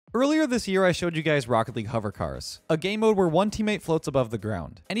Earlier this year, I showed you guys Rocket League hover cars, a game mode where one teammate floats above the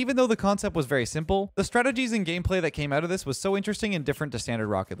ground. And even though the concept was very simple, the strategies and gameplay that came out of this was so interesting and different to standard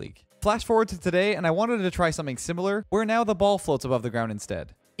Rocket League. Flash forward to today, and I wanted to try something similar, where now the ball floats above the ground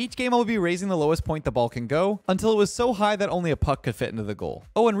instead. Each game I will be raising the lowest point the ball can go, until it was so high that only a puck could fit into the goal.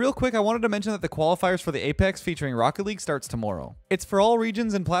 Oh, and real quick, I wanted to mention that the qualifiers for the Apex featuring Rocket League starts tomorrow. It's for all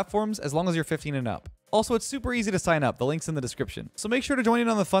regions and platforms as long as you're 15 and up. Also, it's super easy to sign up, the link's in the description. So make sure to join in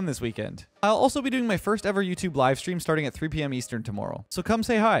on the fun this weekend. I'll also be doing my first ever YouTube live stream starting at 3 PM Eastern tomorrow. So come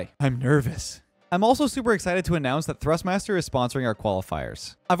say hi. I'm nervous. I'm also super excited to announce that Thrustmaster is sponsoring our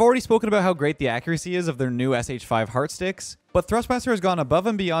qualifiers. I've already spoken about how great the accuracy is of their new SH5 heart sticks, but Thrustmaster has gone above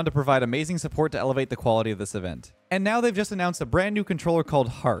and beyond to provide amazing support to elevate the quality of this event. And now they've just announced a brand new controller called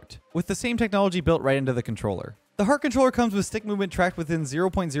Heart, with the same technology built right into the controller. The Heart controller comes with stick movement tracked within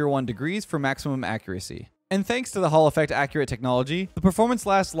 0.01 degrees for maximum accuracy. And thanks to the Hall Effect accurate technology, the performance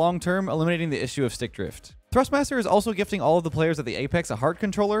lasts long-term, eliminating the issue of stick drift. Thrustmaster is also gifting all of the players at the Apex a Heart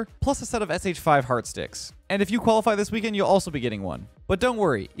controller, plus a set of SH5 Heart sticks. And if you qualify this weekend, you'll also be getting one. But don't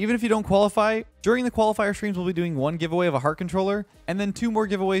worry, even if you don't qualify, during the qualifier streams we'll be doing one giveaway of a Heart controller, and then 2 more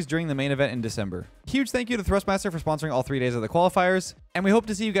giveaways during the main event in December. Huge thank you to Thrustmaster for sponsoring all 3 days of the qualifiers, and we hope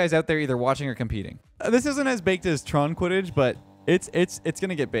to see you guys out there either watching or competing. This isn't as baked as Tron Quidditch, but it's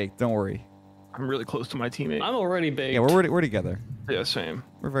gonna get baked, don't worry. I'm really close to my teammate. I'm already baked. Yeah, we're together. Yeah, same.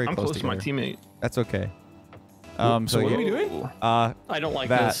 We're very I'm close to my together. teammate. That's okay. So what are we doing? I don't like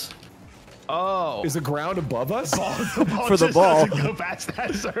this. Oh. Is the ground above us? For the ball. Go past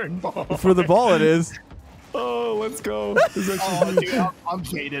that certain ball. For the ball, it is. Oh, let's go. Oh, dude, I'm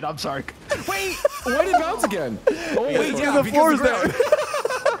faded. I'm sorry. Wait, why did it bounce again? Oh, Wait, dude, the floor's down.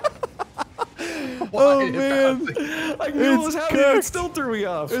 Oh man, I knew it was happening. It still threw me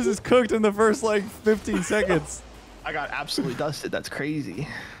off. This is cooked in the first like 15 seconds. I got absolutely dusted. That's crazy.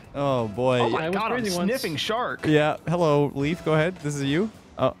 Oh boy. Oh my I was god, I'm crazy once. sniffing shark. Yeah. Hello, Leaf. Go ahead. This is you.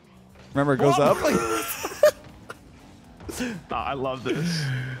 Oh, remember it goes up. I love this.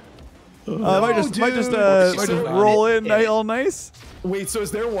 Might just roll in all nice. Wait, so is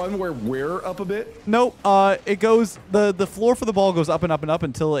there one where we're up a bit? Nope. It goes the floor for the ball goes up and up and up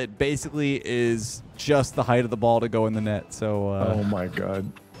until it basically is just the height of the ball to go in the net. So. Oh my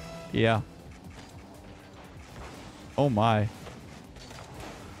god. Yeah. Oh my.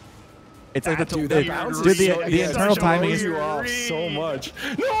 It's like the internal timing is you off so much.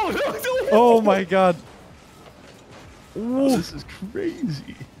 No. Oh my god. Oh, this is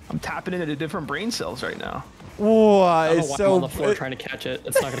crazy. I'm tapping into different brain cells right now. Whoa, I don't know it's why so I'm on the floor trying to catch it.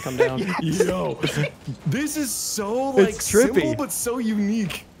 It's not gonna come down. Yo, this is so like It's trippy. simple but so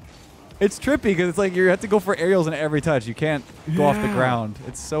unique. It's trippy because it's like you have to go for aerials in every touch. You can't go off the Yeah. ground.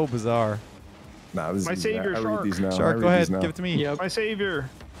 It's so bizarre. Nah, this My is savior, I read Shark. these now. Shark, go ahead. Give it to me. Yep. My savior.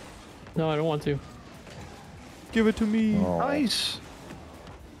 No, I don't want to. Give it to me. Oh. Nice.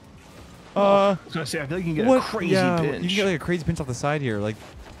 Uh, I was gonna say, I feel like you can get what? a crazy Yeah, pinch. you can get like a crazy pinch off the side here. Like,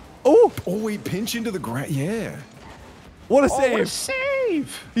 oh, Oh wait, pinch into the ground. Yeah. what a Oh, save! what a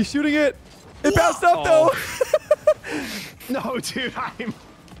save! He's shooting it. It bounced up though. No, dude, I'm.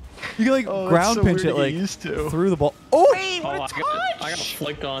 You can like Oh, that's ground so pinch weird it to like get used to. through the ball. Oh, Wait, Oh, what a I got touch!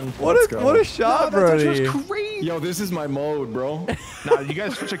 flicked on. what Let's a go. what a shot, No, that touch Brody. was crazy. Yo, this is my mode, bro. Now, you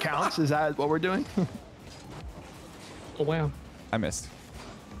guys switch accounts? Is that what we're doing? Oh wow. I missed.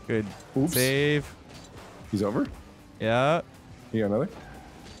 Good Oops. save. He's over. Yeah, You got another?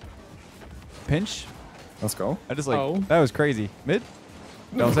 pinch. Let's go. I just like Oh. that was crazy. Mid.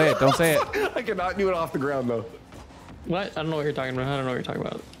 Don't say it. Don't say it. I cannot do it off the ground though. What? I don't know what you're talking about. I don't know what you're talking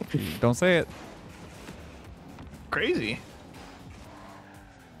about. Don't say it. Crazy.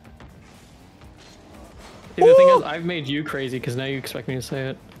 See, the thing is, I've made you crazy because now you expect me to say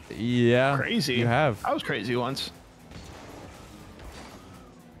it. Yeah. Crazy. You have. I was crazy once.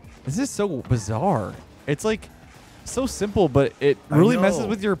 This is so bizarre. It's like so simple, but it I really know. messes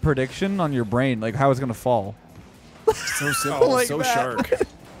with your prediction on your brain, like how it's gonna fall. So simple, Like so that.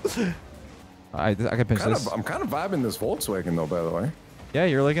 shark. I can pinch this. I'm kind of vibing this Volkswagen though, by the way. Yeah,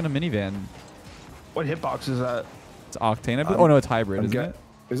 you're like in a minivan. What hitbox is that? It's octane. I believe. Oh no, it's hybrid, isn't it?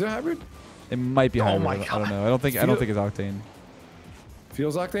 Is it hybrid? It might be Oh hybrid. my I don't God. know. I don't think it's octane.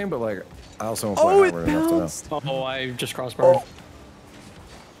 Feels octane, but like I also don't play Oh, it hybrid enough to know. bounced. Oh, I just crossbarred.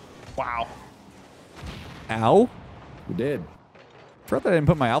 Wow. Ow! You did. Forgot that I didn't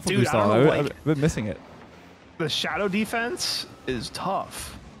put my alpha Dude, boost I on. don't know, I've like- been missing it. The shadow defense is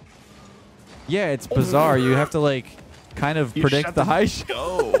tough. Yeah, it's bizarre. You have to like kind of You predict shut the the- high shot.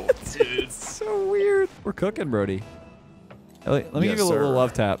 Go, dude. It's so weird. We're cooking, Brody. Let me Yes, give you a little sir.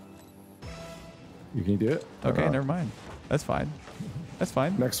 love tap. You can do it. Okay, never mind. That's fine. That's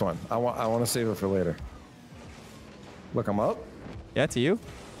fine. Next one. I want to save it for later. Look, I'm up. Yeah, to you.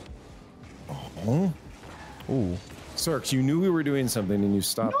 Oh. Ooh. Cirx, you knew we were doing something and you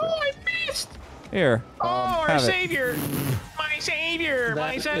stopped Oh, it. I missed. Here. Oh, our have it. savior. My savior.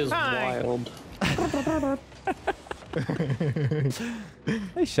 My That is senpai. wild.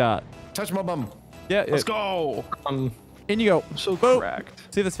 Nice shot. Touch my bum. Yeah. Let's go. In you go. I'm so Boop. correct.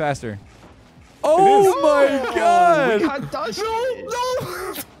 See if it's faster. Oh my god! We got dusted.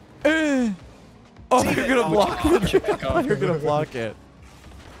 Eh. Oh, you're gonna block it. Oh, you're gonna block it.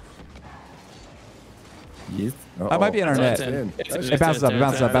 Yes. I might be in our net. It's in. It bounces up, it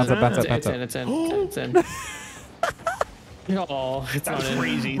bounces up, bounces up, bounces up, bounces up. It's in. Oh, it's not That's in.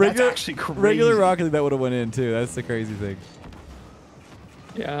 crazy. Regular- That's actually crazy. Regular Rocket League that would have went in too. That's the crazy thing.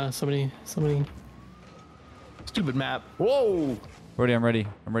 Yeah, somebody. Stupid map. Whoa. Brody, I'm ready.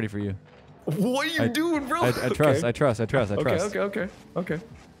 I'm ready for you. What are you doing, bro? I trust. I trust. Okay.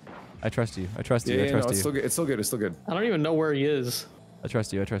 I trust you. I trust you. Yeah, I no, trust it's you. still good. It's still good. It's still good. I don't even know where he is. I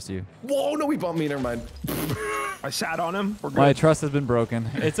trust you. I trust you. Whoa, no, he bumped me. Never mind. I sat on him. We're good. My trust has been broken.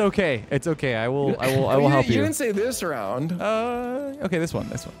 It's okay. It's okay. I will help You you. didn't say this round. Okay, this one.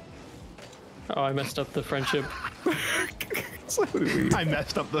 Oh, I messed up the friendship. I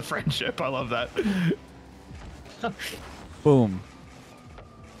messed up the friendship. I love that. Boom.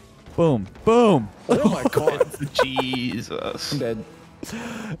 Boom. Boom. Oh my god. Jesus. I'm dead.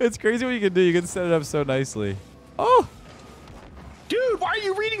 It's crazy what you can do. You can set it up so nicely. Oh. Dude, why are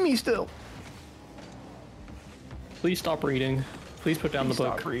you reading me still? Please stop reading. Please put down the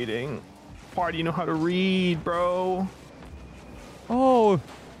book. Stop reading. Why do you know how to read, bro? Oh.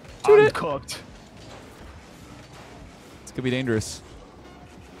 Shoot I'm it. cooked. This could be dangerous.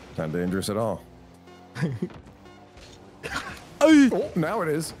 Not dangerous at all. Ay. Oh, now it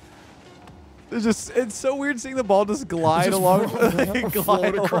is. It's so weird seeing the ball just glide Just along,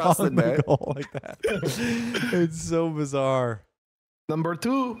 float across the net. goal like that. It's so bizarre. Number 2.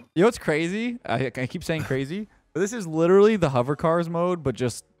 You know what's crazy? I keep saying crazy, but this is literally the hover cars mode, but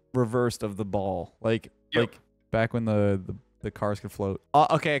just reversed of the ball. Like back when the cars could float.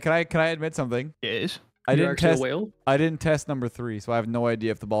 Okay, can I admit something? Yes. I You're didn't actually a test. whale? I didn't test number 3, so I have no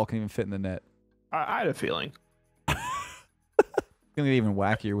idea if the ball can even fit in the net. I had a feeling. It's gonna get even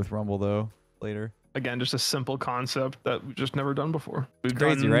wackier with Rumble though later. Again, just a simple concept that we've just never done before. We've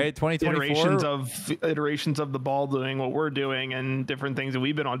Crazy, done right? 2024. iterations of the ball doing what we're doing and different things that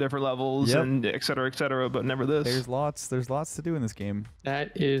we've been on different levels Yep. and et cetera, but never this. There's lots to do in this game.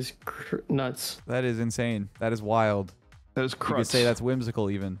 That is nuts. That is insane. That is wild. That is You could crutz. say that's whimsical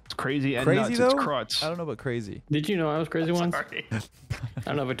even. It's crazy and Crazy nuts. though? It's crutz. I don't know about crazy. Did you know I was crazy once? Sorry. I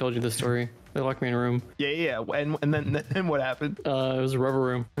don't know if I told you this story. They locked me in a room. Yeah. And then what happened? It was a rubber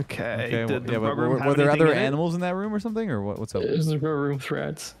room. Okay. Okay, Did the yeah, but rubber room were have there anything other in it? animals in that room or something, or what's up? It was a rubber room with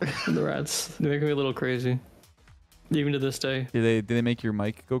rats. And the rats, they make me a little crazy. Even to this day. Did they make your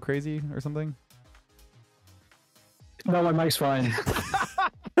mic go crazy or something? No, my mic's fine.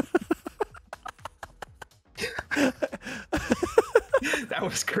 That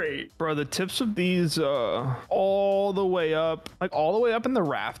was great, bro. The tips of these all the way up in the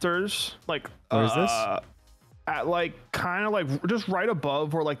rafters, like Where is this? at like kind of like just right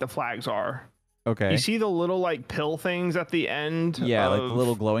above where like the flags are. Okay. You see the little like pill things at the end? Yeah, like the of-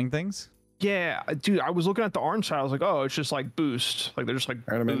 little glowing things. Yeah, dude, I was looking at the orange side. I was like, oh, it's just like boost. Like they're just like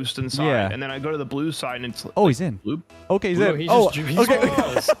Animate. boost inside. Yeah. And then I go to the blue side and it's Oh, he's in. blue. Okay, he's No, in. he's Oh, just- he's okay.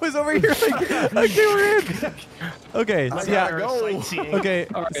 just- I was over here like, okay, we're in. Okay, so gotta yeah. go. Sightseeing. Okay,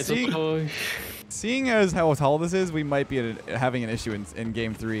 All right, seeing as how tall this is, we might be having an issue in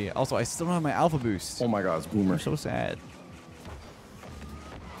game 3. Also, I still don't have my alpha boost. Oh my god, it's boomer. I'm so sad.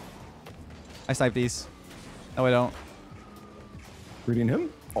 I snipe these. No, I don't. Reading him?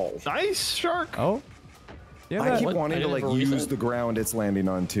 Oh. Nice shark. Oh. Yeah, I that. keep What? wanting I to didn't like believe use that. the ground it's landing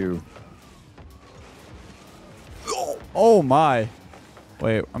on too. Oh my.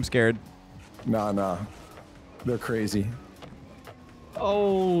 Wait, I'm scared. Nah. They're crazy.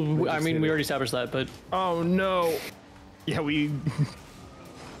 Oh, I mean, we already established that, but Oh no. Yeah, we.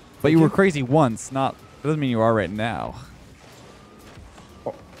 But you were crazy once, not. That doesn't mean you are right now.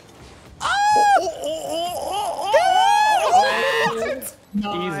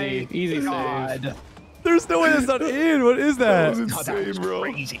 easy save. There's no way that's not in. What is that? Oh, that was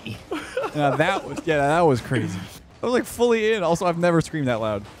crazy. Now that was crazy. I was like fully in. Also, I've never screamed that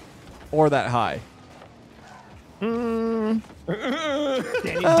loud or that high. Danny, I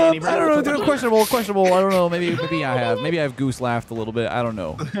don't know. Dude, questionable. I don't know. Maybe I have. Maybe I've goose laughed a little bit. I don't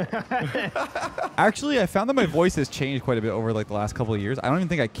know. Actually, I found that my voice has changed quite a bit over like the last couple of years. I don't even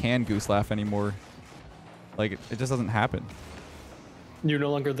think I can goose laugh anymore. Like it just doesn't happen. You're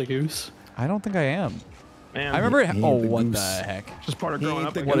no longer the goose. I don't think I am. Man, I remember it. He Oh, ain't the what the goose. heck? just part of He growing ain't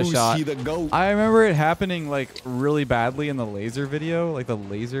up. the I What a guess. goose, shot. he the goat. I remember it happening like really badly in the laser video, like the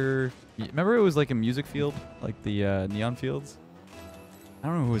laser. Remember it was like a music field, like the neon fields. I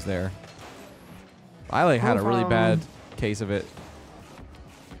don't know who was there. I like had a really bad case of it.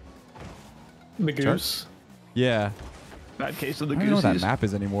 The goose. Yeah. Bad case of the I don't know what that goosies. map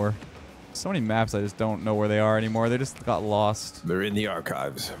is anymore. So many maps I just don't know where they are anymore. They just got lost. They're in the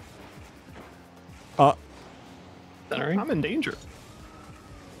archives. Sorry. I'm in danger.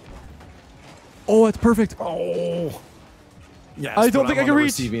 Oh, it's perfect. Oh. Yes, I don't but think I I'm can on the reach.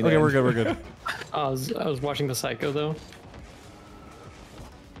 receiving Okay, end. we're good. We're good. I was watching the Psycho though.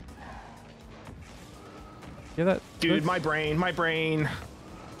 Yeah, that. Dude, my brain.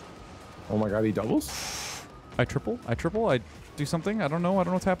 Oh my god, he doubles? I triple. I do something. I don't know. I don't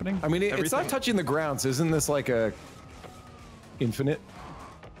know what's happening. I mean, it's Everything. not touching the ground, so isn't this like a infinite?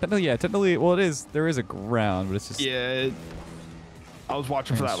 Technically, yeah. Technically, well, it is. There is a ground, but it's just. Yeah. I was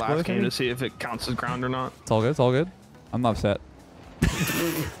watching for that Spoiler last game thing? to see if it counts as ground or not. It's all good. It's all good. I'm not upset.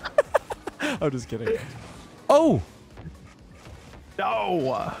 I'm just kidding. Oh!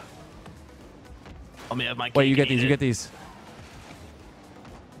 No. Let me have my. Wait, you cake get these. and You eat get it. these.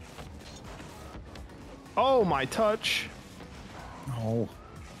 Oh, my touch. Oh.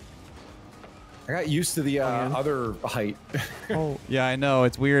 I got used to the other height. Oh, yeah, I know.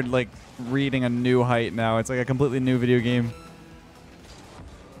 It's weird, like reading a new height now. It's like a completely new video game.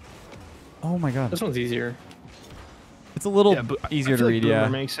 Oh my god. This one's easier. It's a little Yeah, but I easier to feel like read, Boomer yeah.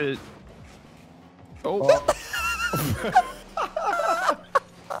 makes it. Oh.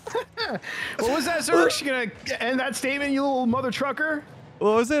 What was that, sir? You gonna end that statement, you little mother trucker?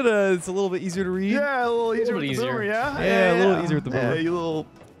 What was it? It's a little bit easier to read. Yeah, a little easier bit with the easier. boomer, yeah? Yeah, a little easier with the boomer. Yeah, you little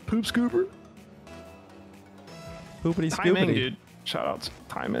poop scooper. Poopity Timing, scoopity. dude. Shout out to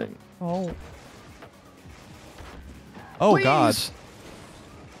timing. Oh. Oh god. Please.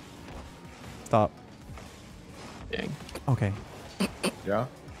 Stop. Dang. Okay. Yeah.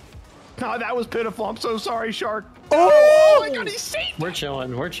 No, that was pitiful. I'm so sorry, Shark. Oh! my god, he's safe. We're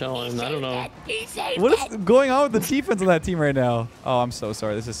chilling. We're chilling. I don't know. What is going on with the defense on that team right now? Oh, I'm so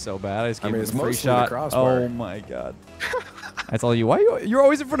sorry. This is so bad. I just gave mean, him it's a free mostly the shot. crossbar. Oh my god. That's all you. Why you're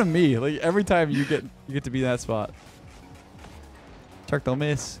always in front of me? Like every time you get to be in that spot. Shark, don't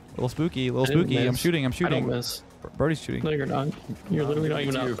miss. A little spooky. A little I didn't spooky. I'm miss. shooting. I'm I don't shooting. miss. Brody's shooting. No, you're not. You're literally not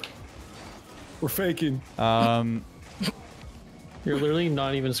even you. up. We're faking. You're literally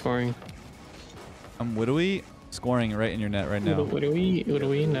not even scoring. I'm widowy scoring right in your net right now. What do we?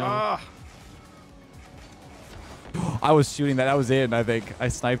 No. Ah, I was shooting that. That was it. I think I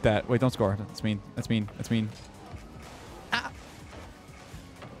sniped that. Wait, don't score. That's mean. That's mean. That's mean. Oh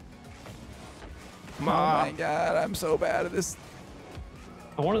my god, I'm so bad at this.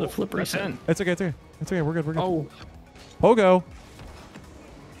 I wanted to flip reset. reset. It's okay. It's okay. It's okay. We're good. We're good. Oh, Pogo.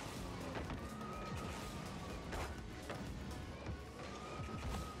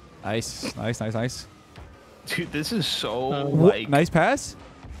 Nice. Nice. Nice. Nice. dude, this is so Like- Nice pass.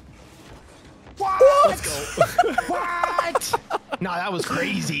 Let's go. What? No, that was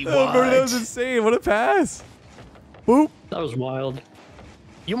crazy. Oh, bro, that was What? insane. What a pass. Boop. that was wild.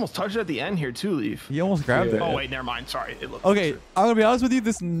 You almost touched it at the end here too, Leaf. He almost grabbed it. Oh wait, never mind. Sorry. It looked Okay, I'm gonna be honest with you.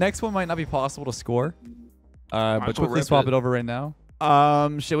 This next one might not be possible to score. But as well quickly rip swap it. it over right now.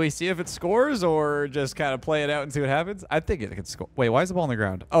 Should we see if it scores or just kind of play it out and see what happens? I think it could score. Wait, why is the ball on the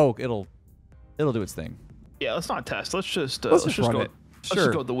ground? Oh, it'll do its thing. Yeah, let's not test. Let's just Let's just run go. it. Let's Sure.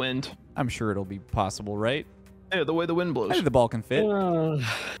 just go with the wind. I'm sure it'll be possible, right? Yeah, the way the wind I blows. think the ball can fit.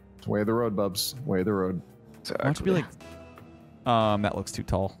 Way of the road, bubs. Way of the road. Why don't you be like, that looks too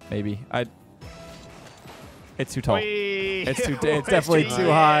tall. Maybe it's too tall. Wait. It's too. It's definitely too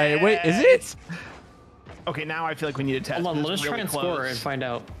high. Wait, is it? Okay, now I feel like we need to test. Hold on, this let's try really and close. score and find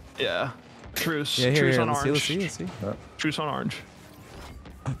out. Yeah. Truce. Yeah, here, Truce here. on Let's see. orange. Let's see. Let's see. Truce on orange.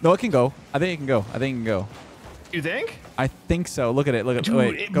 No, it can go. I think it can go. I think it can go. You think? I think so. Look at it. Look at Dude,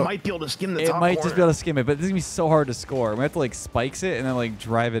 wait. it Go. might be able to skim the It top might corner. just be able to skim it, but this is gonna be so hard to score. We have to like spikes it and then like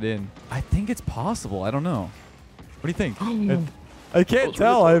drive it in. I think it's possible. I don't know. What do you think? I can't was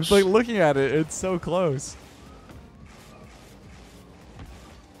tell. really I'm close. like looking at it. It's so close.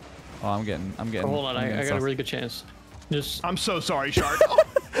 Oh, I'm getting. Oh, hold on, I'm I getting got a sus. really good chance. Just I'm so sorry, Shark.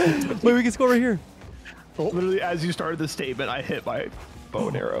 Wait, we can score right here. Literally, as you started the statement, I hit my bow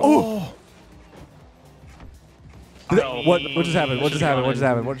and arrow. Oh. I What just happened? What just should've happened? gone What just in.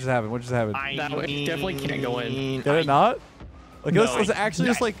 happened? What just happened? What just happened? That way- definitely can't go in. Did it not? Like, No, let's actually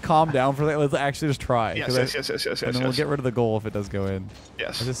just like calm down for that. Let's actually just try. Yes, 'cause I- yes. And then we'll get rid of the goal if it does go in.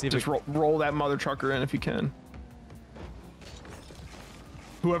 Yes. Let's just see if it- roll that mother trucker in if you can.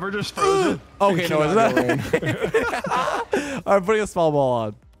 Whoever just froze it. Okay, no, it's not. I'm putting a small ball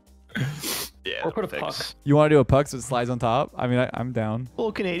on. Yeah. Or put a fix. puck. You want to do a puck so it slides on top? I mean, I'm down.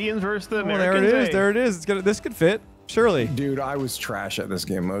 Little Canadians versus the Oh, Americans. there it is. hey. There it is. It's gonna. This could fit. Surely. Dude, I was trash at this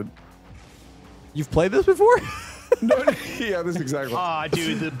game mode. You've played this before? No, yeah, this is exactly. Ah,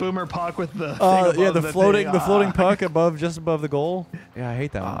 dude, the boomer puck with the. Yeah, thing the above floating, thing. floating puck just above the goal. Yeah, I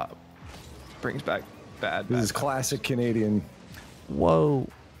hate that one. Brings back bad. This bad is times. classic Canadian. Whoa.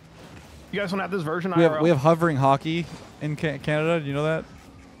 You guys want to have this version? We IRL? have hovering hockey in Canada. Do you know that?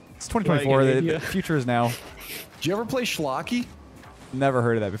 It's 2024. Like, The yeah. future is now. Did you ever play Schlocky? Never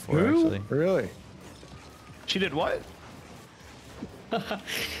heard of that before, Who? actually. Really? She did what?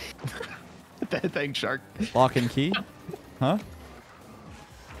 Thanks, Shark. Lock and key? Huh?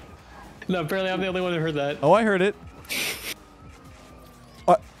 No, apparently I'm the only one who heard that. Oh, I heard it.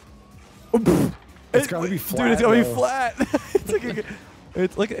 It's gotta be flat. Dude, it's gonna be though. flat.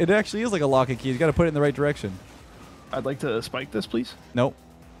 It's like it actually is like a lock and key. You got to put it in the right direction. I'd like to spike this, please. Nope.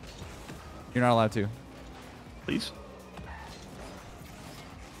 You're not allowed to. Please.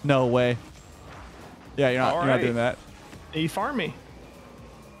 No way. Yeah, you're not. All You're not right. doing that. You farm me.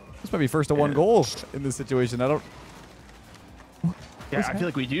 This might be first to one goal in this situation. I don't. Yeah, I feel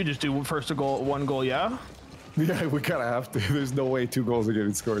like we do just do first to goal, one goal. Yeah. Yeah, we kind of have to. There's no way 2 goals are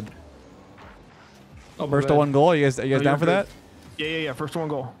getting scored. Oh, my First to bad. one goal. You guys you're down for good. that? Yeah. First to one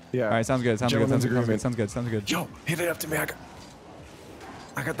goal. Yeah. All right, sounds good. Sounds good. Gentlemen's Sounds good. agreement. Sounds good. Sounds good. Yo, hit it up to me.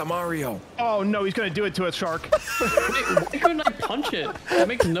 I got the Mario. Oh no, he's gonna do it to us, Shark. Why couldn't I punch it? That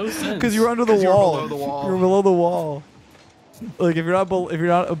makes no sense. Because you were under the 'Cause you were wall. below the wall. You were below the wall. Like if you're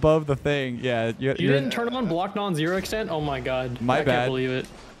not above the thing, yeah. You didn't turn on block non-zero extent? Oh my god. My I bad. can't believe it.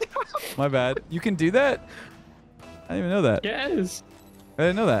 My bad. You can do that. I didn't even know that. Yes. I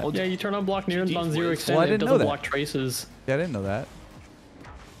didn't know that. Well, Yeah, you turn on block near GG non-zero Blitz. extent. Well, I and didn't it know doesn't that. block traces. Yeah, I didn't know that.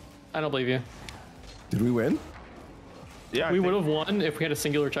 I don't believe you. Did we win? Yeah, I We think- would have won if we had a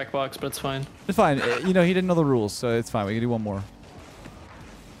singular checkbox, but it's fine. It's fine. You know, he didn't know the rules, so it's fine. We can do one more.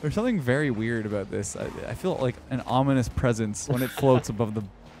 There's something very weird about this. I feel like an ominous presence when it floats above the.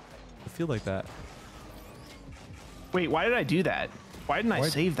 I feel like that. Wait, why did I do that? Why didn't I Why-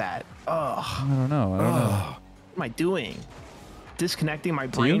 save that? Ugh, I don't know. I don't know. what am I doing? Disconnecting my you?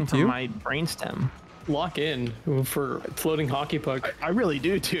 brain To from you? my brainstem. Lock in for floating hockey puck. I really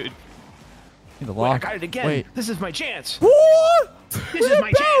do, dude. Need to Wait, I lock. got it again. Wait. This is my chance. What? This is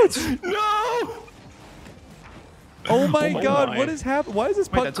my chance. No! Oh my my god! my. What is happening? Why is this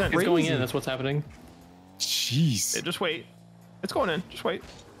Wait, puck that's it. It's crazy? It's going in. That's what's happening. Jeez. Yeah, just wait. It's going in. Just wait.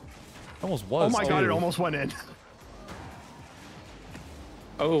 Almost Oh was. my god, it too. almost went in.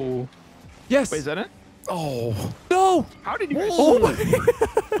 Oh. Yes. Wait, is that it? Oh. No. How did you guys? Oh my.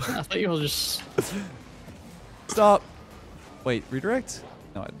 I thought you were just. Stop. Wait. Redirect?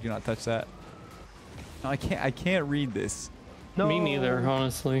 No, do not touch that. No, I can't. I can't read this. No. Me neither,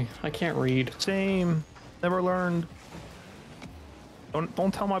 honestly. I can't read. Same. Never learned.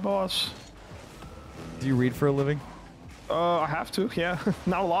 Don't tell my boss. Do you read for a living? I have to. Yeah,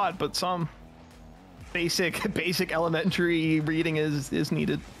 not a lot, but some. Basic elementary reading is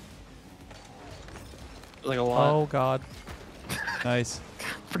needed. Like a lot. Oh god. Nice.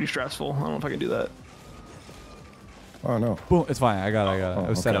 Pretty stressful. I don't know if I can do that. Oh no. Boom. It's fine. I got it. Oh, It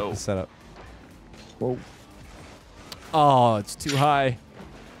was set okay. up. It's set up. Whoa. Oh, it's too high.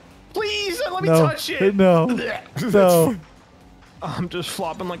 Please let me No. touch it. No. No. I'm just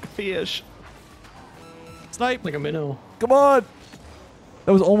flopping like a fish. Snipe. Like a minnow. Come on.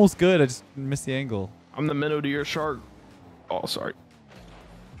 That was almost good. I just missed the angle. I'm the minnow to your shark. Oh, sorry.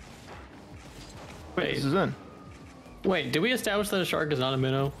 Wait, this is in. Wait, did we establish that a shark is not a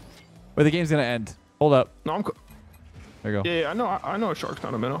minnow? Wait, the game's gonna end. Hold up. No, I'm. There you go. Yeah, I know a shark's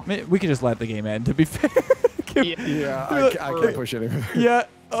not a minnow. We could just let the game end. To be fair. Yeah. Yeah, I can't push it anymore. Yeah.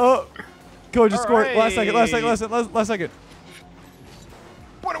 Oh. Go. Just score it. Last second. Last Alright. second. Last second.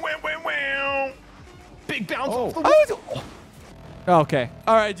 Wow. Big bounce Oh. off the Oh, okay.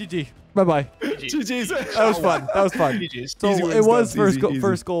 All right. GG. Bye bye. GG's. That was fun. That was fun. GG's. So Easy it wins, was Dubs. Easy, easy.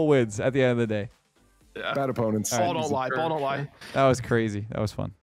 first goal wins at the end of the day. Yeah. Bad opponents. Ball don't lie. Ball don't lie. That was crazy. That was fun.